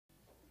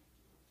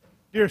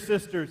Dear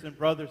sisters and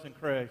brothers in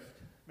Christ,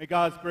 may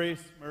God's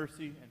grace,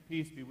 mercy, and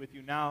peace be with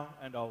you now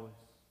and always.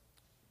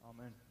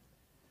 Amen.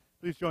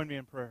 Please join me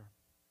in prayer.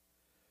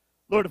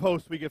 Lord of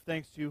hosts, we give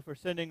thanks to you for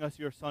sending us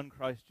your Son,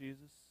 Christ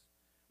Jesus.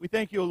 We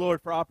thank you, O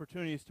Lord, for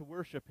opportunities to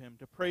worship him,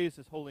 to praise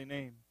his holy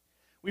name.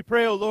 We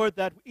pray, O Lord,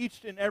 that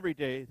each and every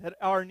day that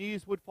our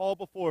knees would fall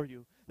before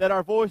you, that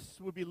our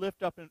voice would be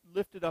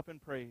lifted up in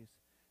praise,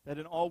 that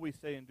in all we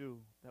say and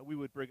do, that we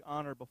would bring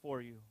honor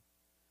before you.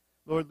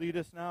 Lord, lead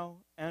us now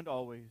and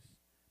always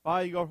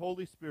by your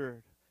Holy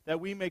Spirit, that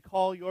we may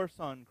call your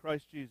Son,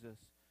 Christ Jesus,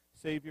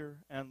 Savior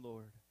and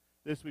Lord.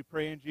 This we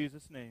pray in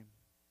Jesus' name.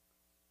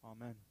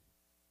 Amen.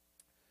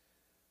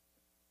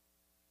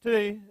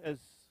 Today, as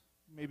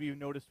maybe you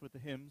noticed with the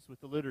hymns, with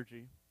the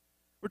liturgy,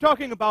 we're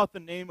talking about the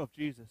name of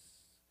Jesus.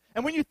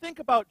 And when you think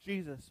about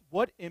Jesus,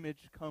 what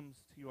image comes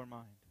to your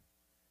mind?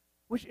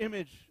 Which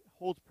image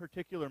holds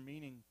particular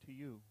meaning to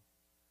you?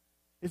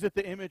 Is it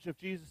the image of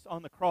Jesus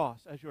on the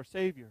cross as your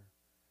Savior?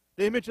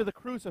 The image of the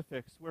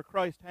crucifix where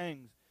Christ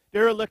hangs,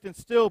 derelict and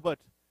still, but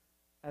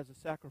as a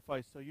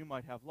sacrifice so you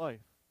might have life?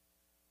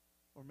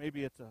 Or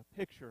maybe it's a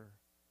picture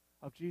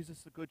of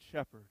Jesus the Good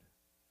Shepherd,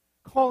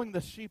 calling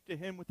the sheep to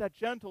him with that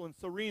gentle and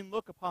serene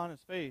look upon his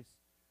face,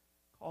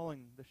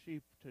 calling the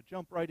sheep to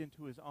jump right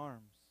into his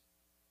arms.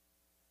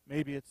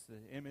 Maybe it's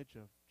the image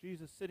of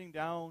Jesus sitting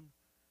down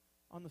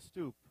on the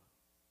stoop,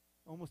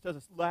 almost has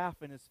a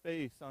laugh in his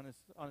face, on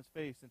his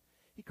face, and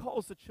he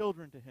calls the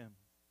children to him.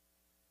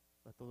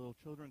 Let the little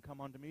children come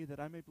unto me that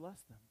I may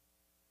bless them.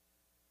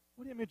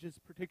 What image is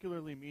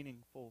particularly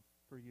meaningful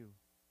for you?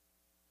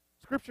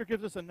 Scripture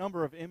gives us a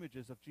number of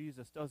images of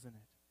Jesus, doesn't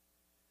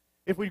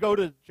it? If we go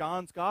to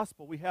John's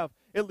gospel, we have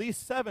at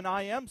least 7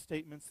 I am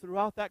statements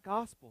throughout that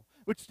gospel,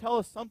 which tell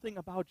us something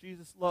about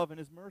Jesus' love and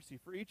his mercy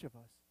for each of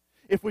us.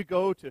 If we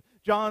go to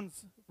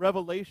John's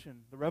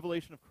revelation, the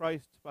revelation of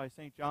Christ by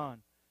St.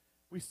 John,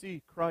 we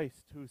see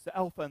Christ, who's the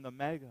Alpha and the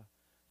Omega,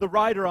 the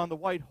rider on the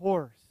white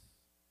horse.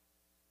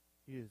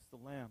 He is the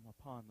Lamb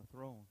upon the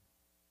throne.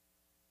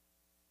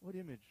 What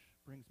image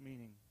brings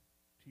meaning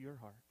to your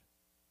heart?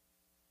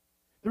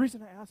 The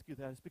reason I ask you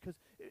that is because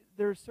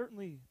there are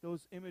certainly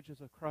those images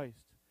of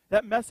Christ,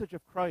 that message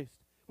of Christ,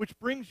 which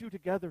brings you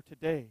together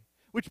today,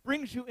 which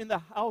brings you in the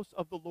house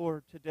of the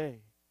Lord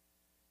today,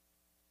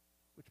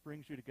 which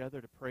brings you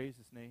together to praise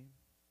his name,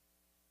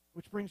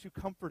 which brings you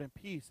comfort and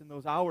peace in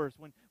those hours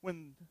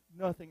when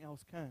nothing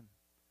else can.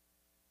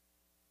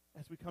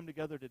 As we come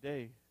together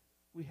today,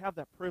 we have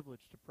that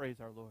privilege to praise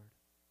our Lord.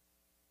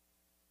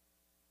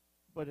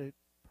 But it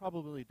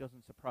probably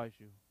doesn't surprise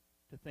you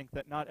to think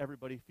that not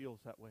everybody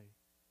feels that way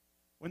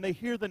when they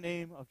hear the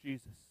name of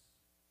Jesus.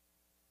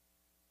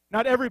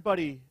 Not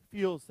everybody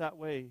feels that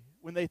way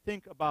when they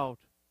think about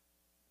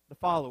the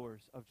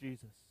followers of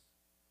Jesus.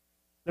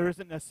 There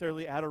isn't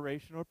necessarily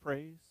adoration or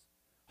praise,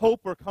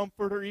 hope or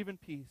comfort or even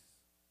peace.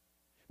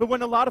 But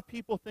when a lot of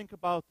people think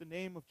about the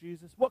name of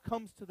Jesus, what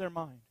comes to their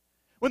mind?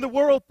 When the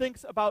world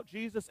thinks about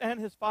Jesus and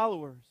his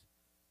followers,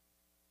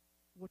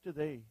 what do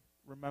they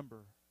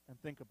remember and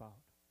think about?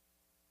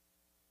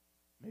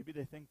 Maybe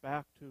they think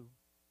back to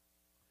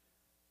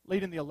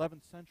late in the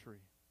 11th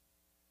century,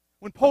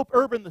 when Pope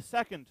Urban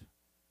II,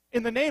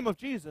 in the name of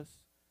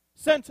Jesus,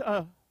 sent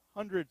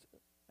hundreds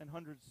and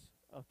hundreds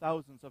of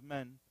thousands of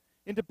men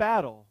into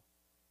battle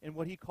in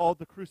what he called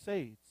the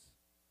Crusades.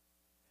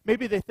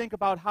 Maybe they think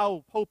about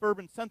how Pope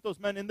Urban sent those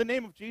men in the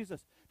name of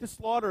Jesus to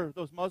slaughter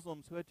those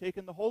Muslims who had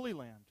taken the Holy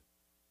Land,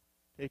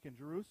 taken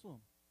Jerusalem,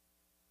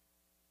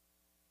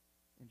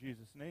 in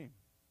Jesus' name.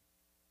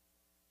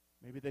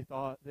 Maybe they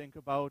think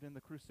about in the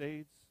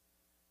Crusades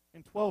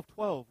in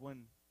 1212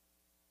 when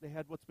they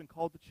had what's been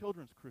called the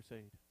Children's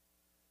Crusade.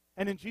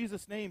 And in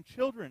Jesus' name,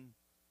 children,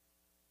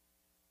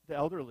 the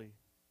elderly,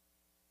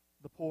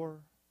 the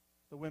poor,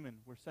 the women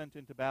were sent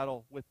into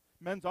battle with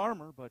men's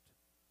armor but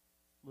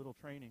little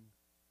training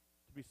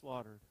to be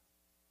slaughtered.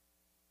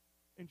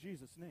 In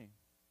Jesus' name.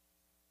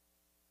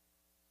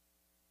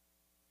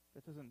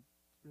 That doesn't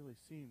really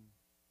seem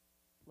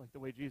like the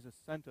way Jesus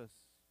sent us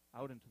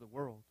out into the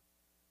world.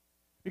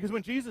 Because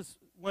when Jesus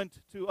went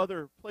to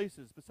other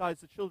places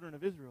besides the children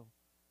of Israel,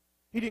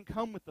 he didn't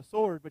come with the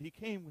sword, but he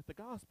came with the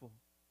gospel.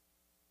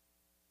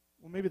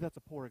 Well, maybe that's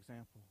a poor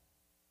example.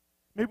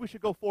 Maybe we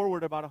should go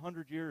forward about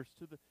 100 years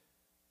to the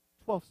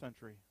 12th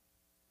century.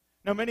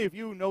 Now, many of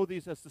you know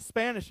these as the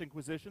Spanish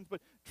Inquisitions, but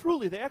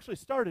truly they actually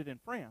started in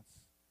France.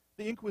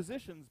 The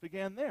Inquisitions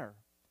began there.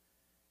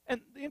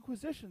 And the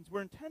Inquisitions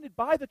were intended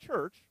by the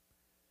church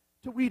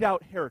to weed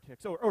out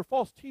heretics or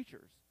false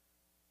teachers.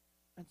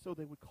 And so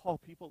they would call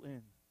people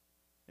in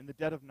the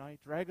dead of night,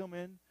 drag them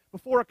in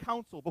before a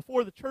council,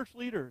 before the church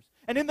leaders.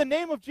 And in the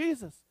name of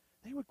Jesus,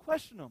 they would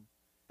question them.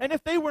 And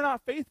if they were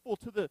not faithful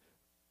to the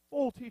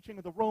full teaching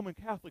of the Roman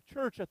Catholic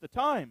Church at the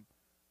time,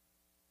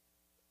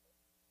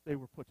 they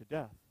were put to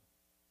death.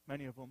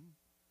 Many of them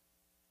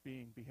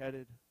being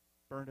beheaded,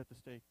 burned at the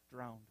stake,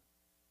 drowned.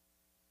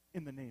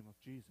 In the name of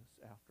Jesus,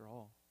 after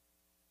all.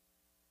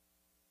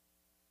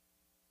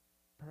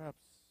 Perhaps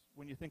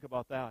when you think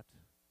about that,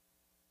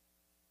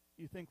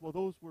 you think, well,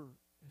 those were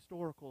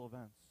historical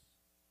events.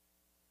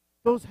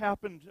 Those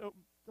happened,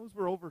 those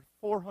were over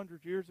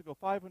 400 years ago,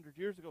 500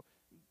 years ago,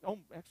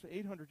 actually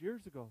 800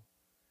 years ago.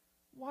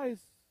 Why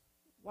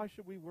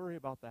should we worry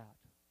about that?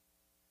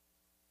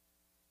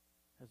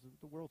 As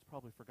the world's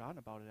probably forgotten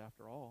about it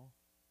after all.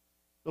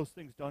 Those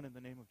things done in the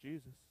name of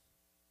Jesus.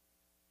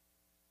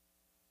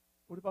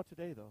 What about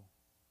today, though?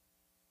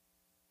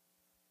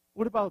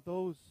 What about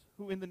those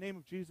who, in the name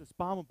of Jesus,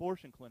 bomb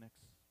abortion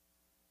clinics?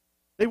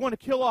 They want to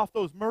kill off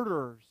those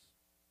murderers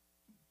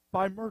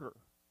by murder.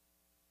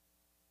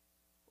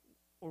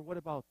 Or what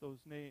about those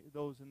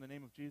in the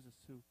name of Jesus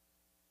who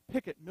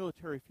picket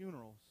military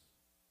funerals,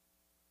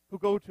 who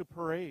go to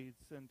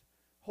parades and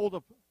hold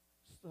up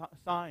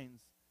signs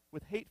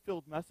with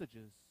hate-filled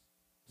messages,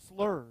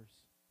 slurs,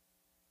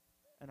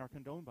 and are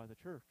condoned by the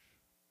church?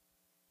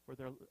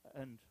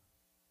 And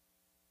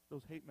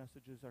those hate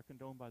messages are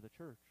condoned by the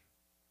church.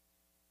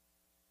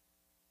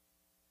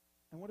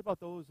 And what about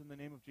those in the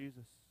name of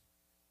Jesus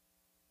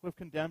who have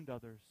condemned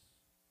others,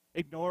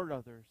 ignored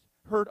others,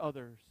 hurt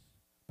others,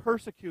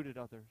 persecuted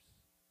others?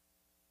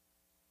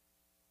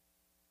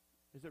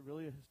 Is it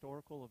really a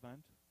historical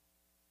event?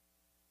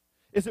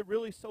 Is it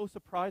really so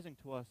surprising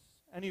to us,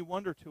 any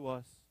wonder to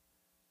us,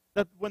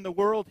 that when the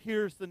world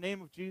hears the name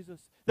of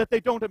Jesus, that they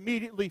don't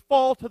immediately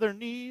fall to their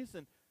knees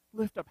and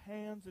lift up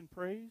hands in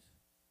praise?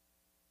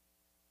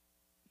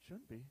 It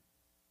shouldn't be.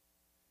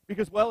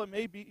 Because, well, it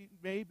may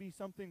be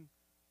something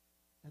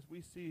as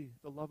we see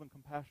the love and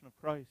compassion of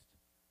Christ.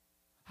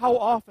 How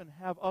often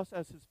have us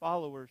as his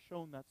followers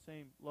shown that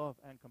same love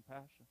and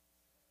compassion?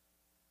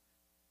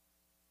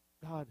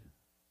 God,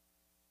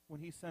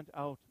 when he sent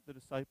out the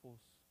disciples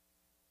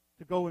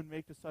to go and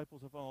make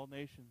disciples of all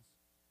nations,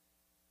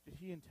 did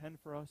he intend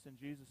for us in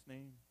Jesus'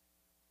 name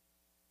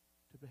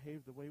to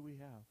behave the way we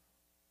have?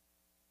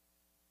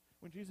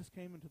 When Jesus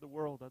came into the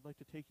world, I'd like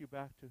to take you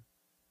back to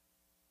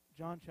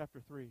John chapter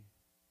 3.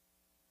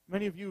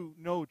 Many of you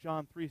know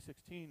John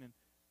 3:16, and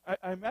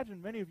I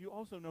imagine many of you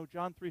also know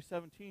John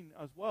 3:17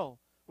 as well,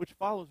 which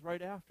follows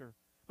right after.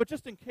 But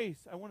just in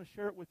case, I want to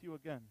share it with you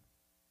again.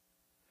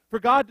 For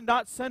God did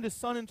not send his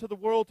Son into the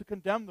world to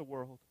condemn the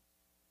world,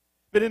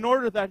 but in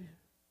order that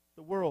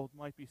the world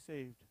might be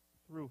saved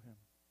through him.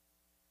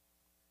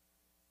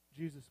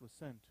 Jesus was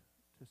sent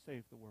to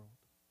save the world.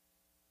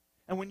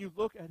 And when you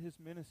look at his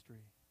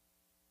ministry,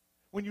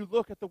 when you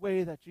look at the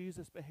way that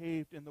Jesus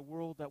behaved in the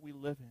world that we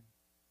live in,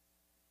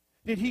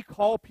 did he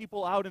call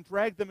people out and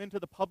drag them into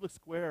the public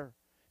square?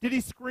 Did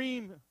he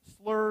scream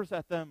slurs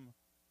at them?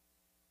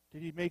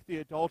 Did he make the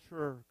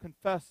adulterer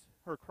confess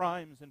her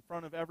crimes in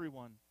front of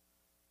everyone?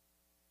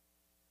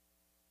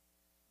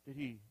 Did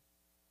he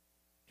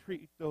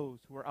treat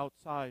those who were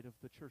outside of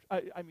the church,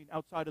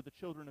 outside of the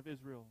children of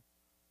Israel,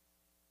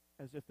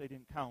 as if they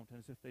didn't count and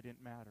as if they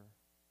didn't matter?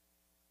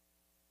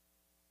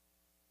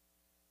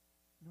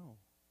 No.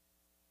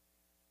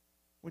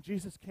 When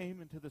Jesus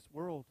came into this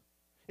world,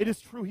 it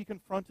is true he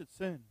confronted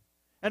sin.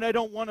 And I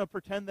don't want to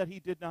pretend that he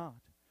did not,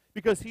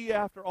 because he,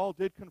 after all,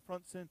 did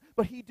confront sin,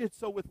 but he did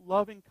so with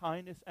loving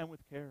kindness and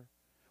with care.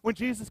 When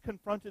Jesus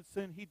confronted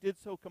sin, he did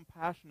so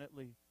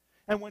compassionately.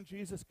 And when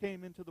Jesus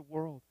came into the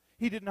world,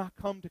 he did not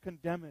come to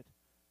condemn it,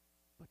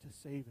 but to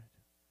save it.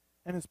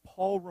 And as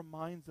Paul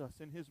reminds us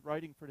in his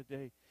writing for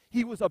today,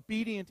 he was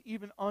obedient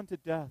even unto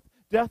death,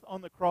 death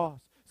on the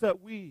cross, so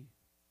that we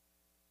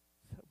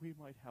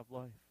might have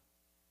life.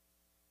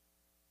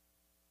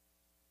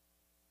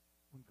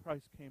 When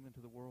Christ came into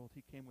the world,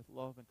 he came with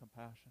love and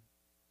compassion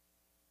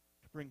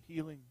to bring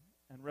healing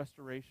and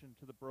restoration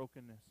to the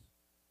brokenness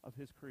of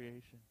his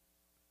creation.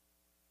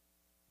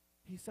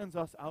 He sends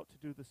us out to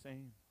do the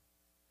same.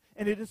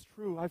 And it is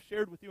true, I've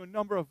shared with you a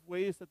number of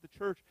ways that the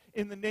church,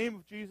 in the name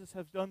of Jesus,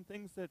 has done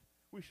things that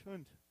we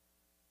shouldn't.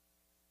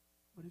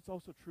 But it's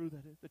also true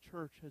that the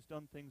church has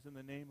done things in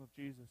the name of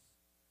Jesus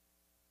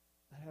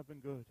that have been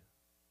good.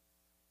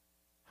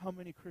 How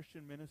many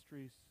Christian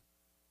ministries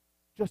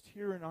just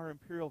here in our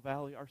Imperial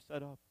Valley are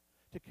set up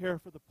to care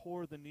for the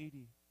poor, the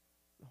needy,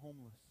 the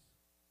homeless?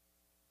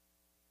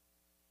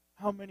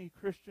 How many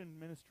Christian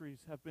ministries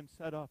have been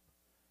set up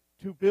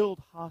to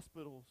build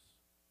hospitals,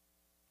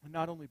 and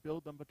not only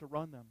build them, but to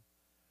run them?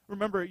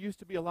 Remember, it used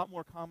to be a lot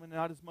more common,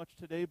 not as much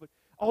today, but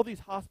all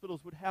these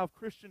hospitals would have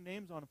Christian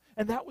names on them.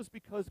 And that was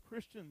because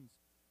Christians,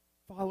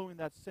 following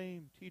that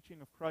same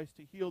teaching of Christ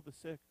to heal the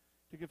sick,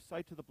 to give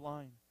sight to the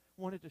blind,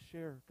 wanted to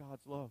share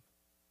God's love.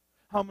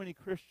 How many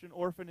Christian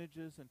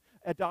orphanages and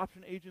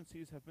adoption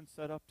agencies have been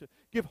set up to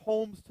give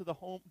homes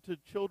to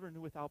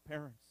children without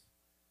parents?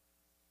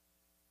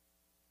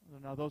 Well,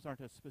 now, those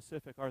aren't as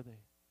specific, are they?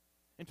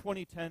 In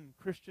 2010,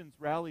 Christians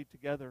rallied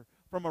together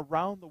from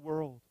around the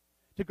world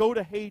to go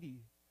to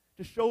Haiti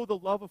to show the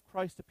love of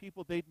Christ to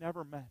people they'd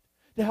never met,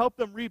 to help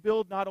them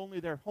rebuild not only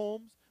their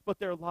homes, but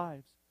their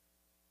lives,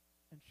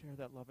 and share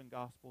that loving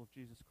gospel of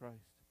Jesus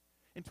Christ.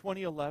 In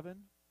 2011,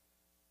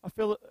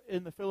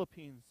 in the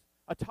Philippines,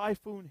 a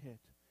typhoon hit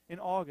in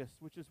August,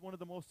 which is one of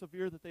the most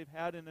severe that they've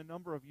had in a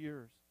number of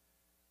years.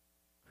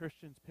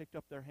 Christians picked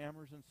up their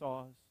hammers and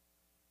saws,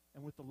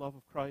 and with the love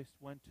of Christ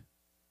went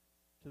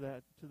to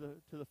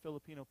the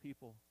Filipino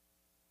people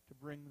to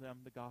bring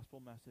them the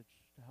gospel message,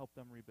 to help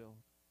them rebuild.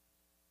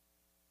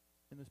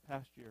 In this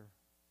past year,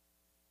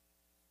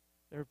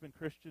 there have been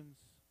Christians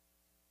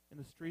in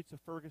the streets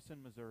of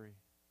Ferguson, Missouri,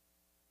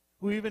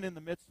 who even in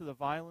the midst of the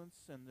violence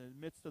and the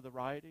midst of the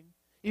rioting,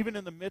 even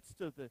in the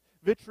midst of the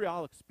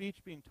vitriolic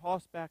speech being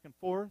tossed back and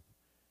forth,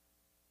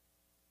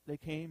 they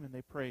came and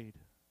they prayed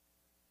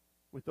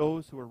with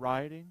those who were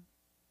rioting.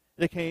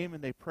 They came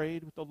and they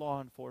prayed with the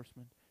law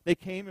enforcement. They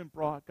came and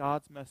brought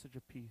God's message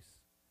of peace.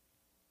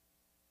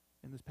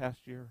 In this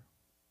past year,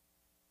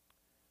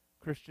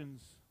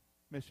 Christians,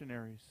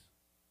 missionaries,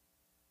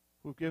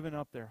 who've given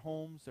up their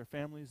homes, their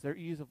families, their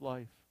ease of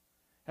life,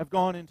 have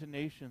gone into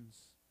nations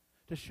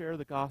to share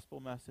the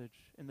gospel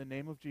message in the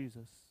name of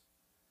Jesus,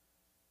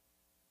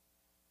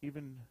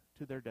 even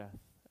to their death,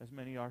 as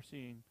many are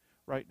seeing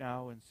right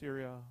now in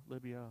Syria,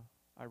 Libya,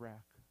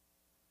 Iraq.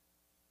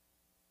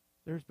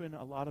 There's been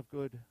a lot of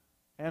good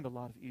and a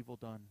lot of evil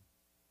done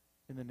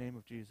in the name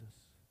of Jesus.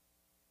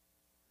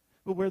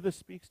 But where this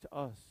speaks to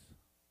us,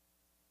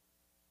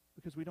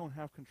 because we don't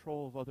have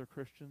control of other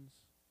Christians,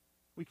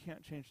 we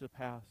can't change the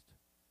past,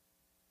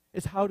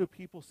 is how do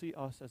people see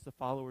us as the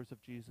followers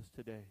of Jesus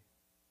today?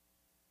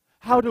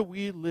 How do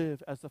we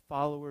live as the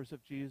followers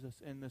of Jesus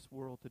in this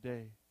world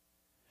today?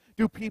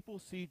 Do people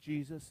see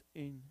Jesus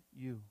in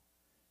you?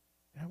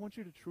 And I want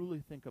you to truly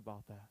think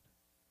about that.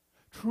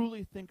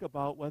 Truly think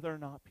about whether or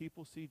not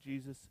people see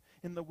Jesus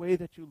in the way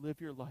that you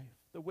live your life,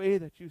 the way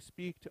that you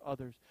speak to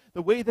others,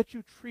 the way that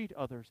you treat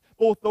others,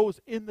 both those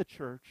in the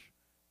church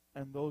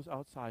and those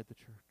outside the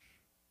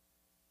church.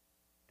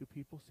 Do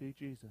people see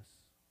Jesus?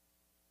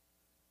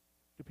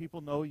 Do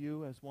people know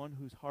you as one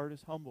whose heart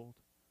is humbled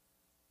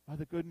by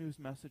the good news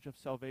message of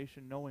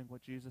salvation, knowing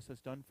what Jesus has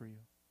done for you?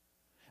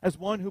 As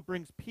one who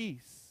brings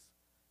peace,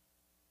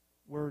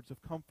 words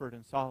of comfort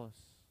and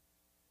solace?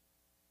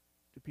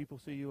 Do people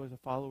see you as a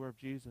follower of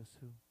Jesus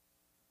who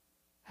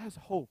has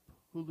hope,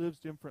 who lives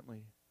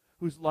differently,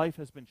 whose life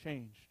has been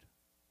changed?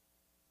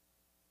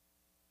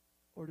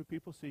 Or do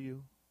people see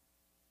you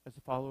as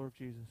a follower of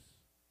Jesus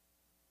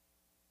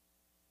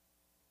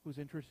who's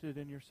interested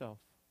in yourself,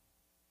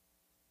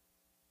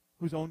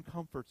 whose own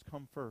comforts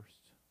come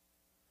first,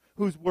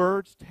 whose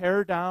words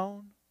tear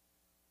down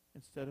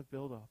instead of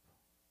build up,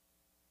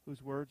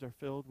 whose words are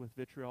filled with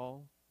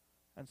vitriol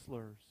and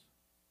slurs,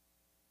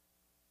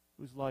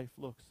 whose life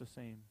looks the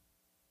same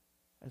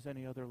as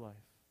any other life?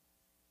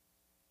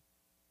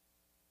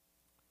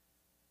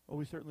 Well,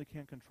 we certainly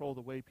can't control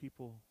the way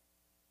people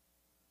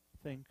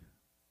think,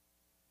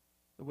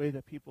 the way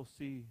that people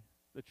see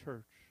the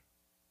church.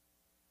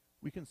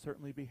 We can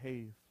certainly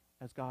behave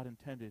as God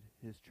intended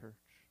His church.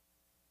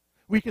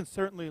 We can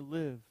certainly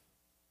live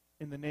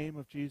in the name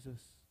of Jesus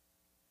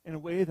in a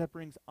way that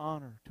brings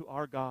honor to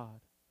our God,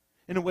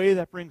 in a way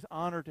that brings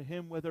honor to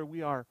Him, whether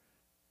we are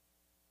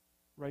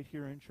right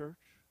here in church,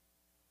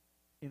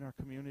 in our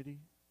community,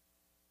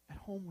 at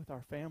home with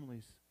our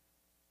families,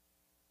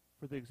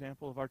 for the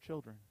example of our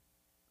children.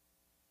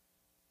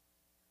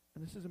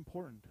 And this is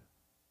important.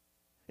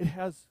 It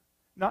has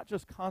not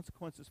just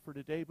consequences for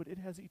today, but it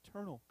has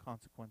eternal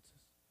consequences.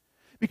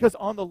 Because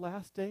on the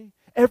last day,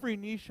 every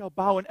knee shall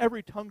bow and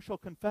every tongue shall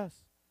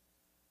confess.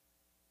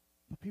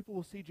 But people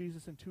will see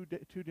Jesus in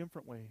two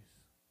different ways.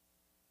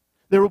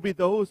 There will be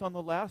those on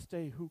the last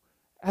day who,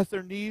 as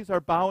their knees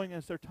are bowing,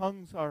 as their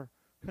tongues are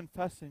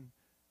confessing,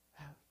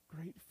 have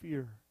great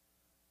fear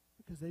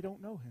because they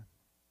don't know Him.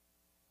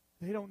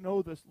 They don't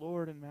know this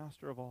Lord and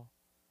Master of all.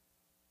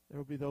 There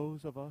will be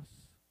those of us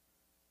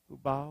who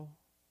bow,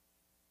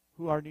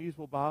 who our knees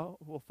will bow,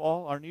 will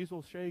fall, our knees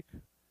will shake,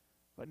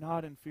 but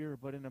not in fear,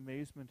 but in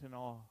amazement and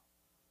awe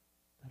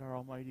that our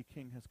Almighty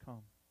King has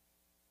come.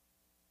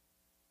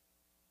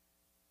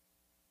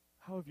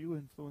 How have you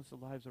influenced the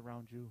lives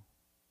around you?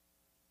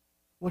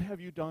 What have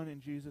you done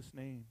in Jesus'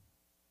 name?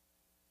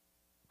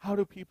 How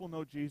do people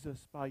know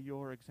Jesus? By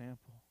your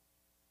example.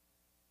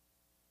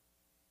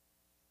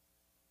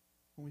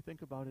 When we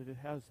think about it, it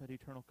has that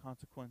eternal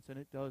consequence, and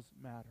it does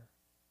matter.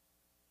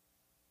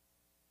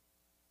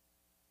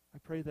 I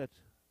pray that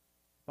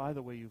by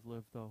the way you've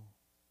lived, though,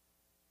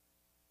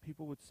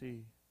 people would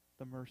see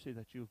the mercy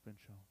that you've been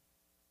shown.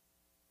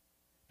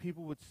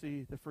 People would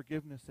see the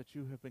forgiveness that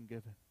you have been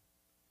given.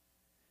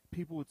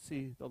 People would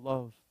see the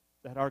love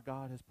that our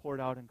God has poured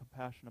out in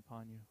compassion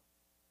upon you.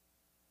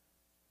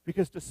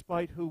 Because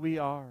despite who we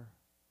are,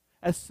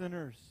 as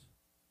sinners,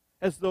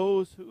 as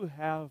those who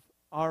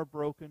are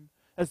broken,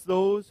 as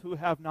those who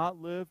have not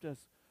lived as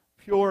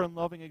pure and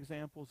loving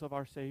examples of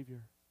our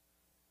Savior,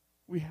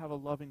 we have a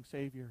loving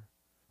Savior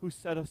who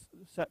set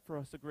for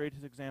us the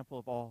greatest example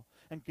of all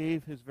and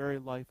gave His very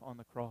life on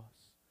the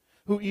cross,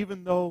 who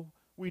even though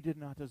we did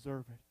not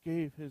deserve it,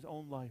 gave His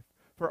own life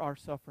for our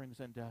sufferings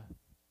and death.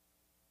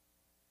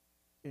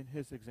 In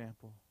His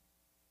example,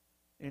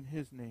 in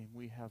His name,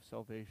 we have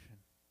salvation.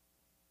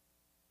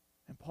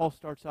 And Paul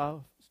starts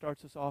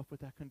us off with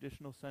that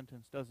conditional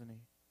sentence, doesn't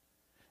he?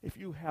 If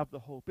you have the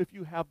hope, if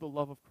you have the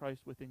love of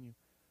Christ within you,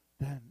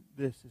 then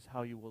this is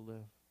how you will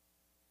live.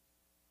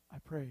 I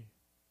pray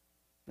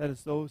that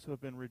as those who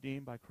have been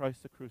redeemed by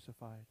Christ the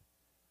crucified,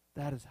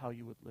 That is how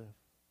you would live.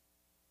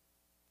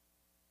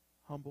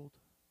 Humbled,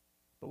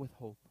 but with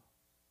hope.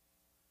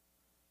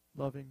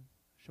 Loving,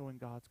 showing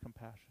God's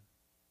compassion.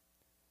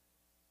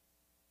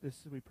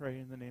 This we pray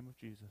in the name of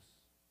Jesus.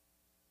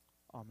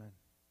 Amen.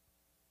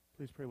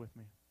 Please pray with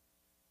me.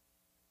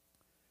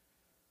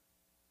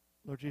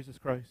 Lord Jesus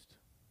Christ,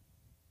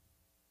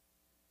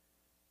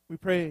 we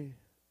pray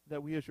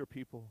that we as your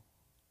people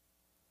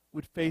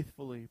would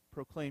faithfully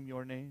proclaim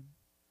your name,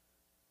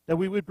 that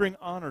we would bring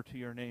honor to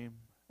your name,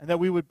 and that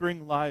we would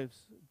bring honor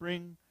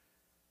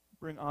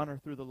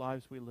through the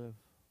lives we live.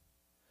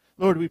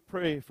 Lord, we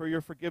pray for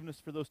your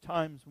forgiveness for those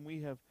times when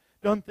we have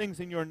done things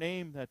in your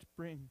name that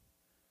bring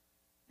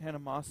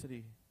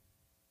animosity,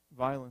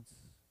 violence,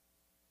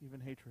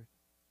 even hatred.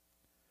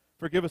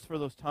 Forgive us for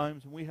those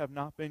times when we have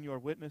not been your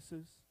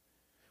witnesses,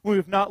 when we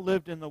have not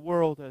lived in the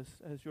world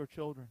as your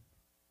children.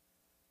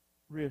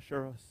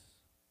 Reassure us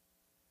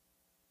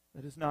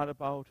that it's not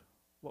about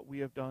what we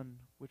have done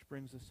which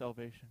brings us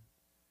salvation,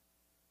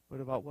 but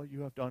about what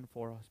you have done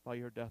for us by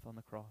your death on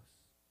the cross.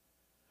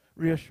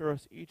 Reassure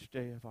us each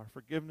day of our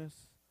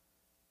forgiveness.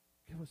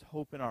 Give us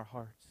hope in our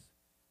hearts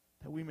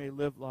that we may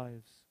live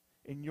lives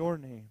in your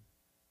name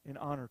in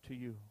honor to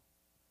you.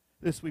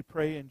 This we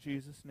pray in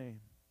Jesus'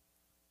 name.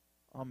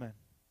 Amen.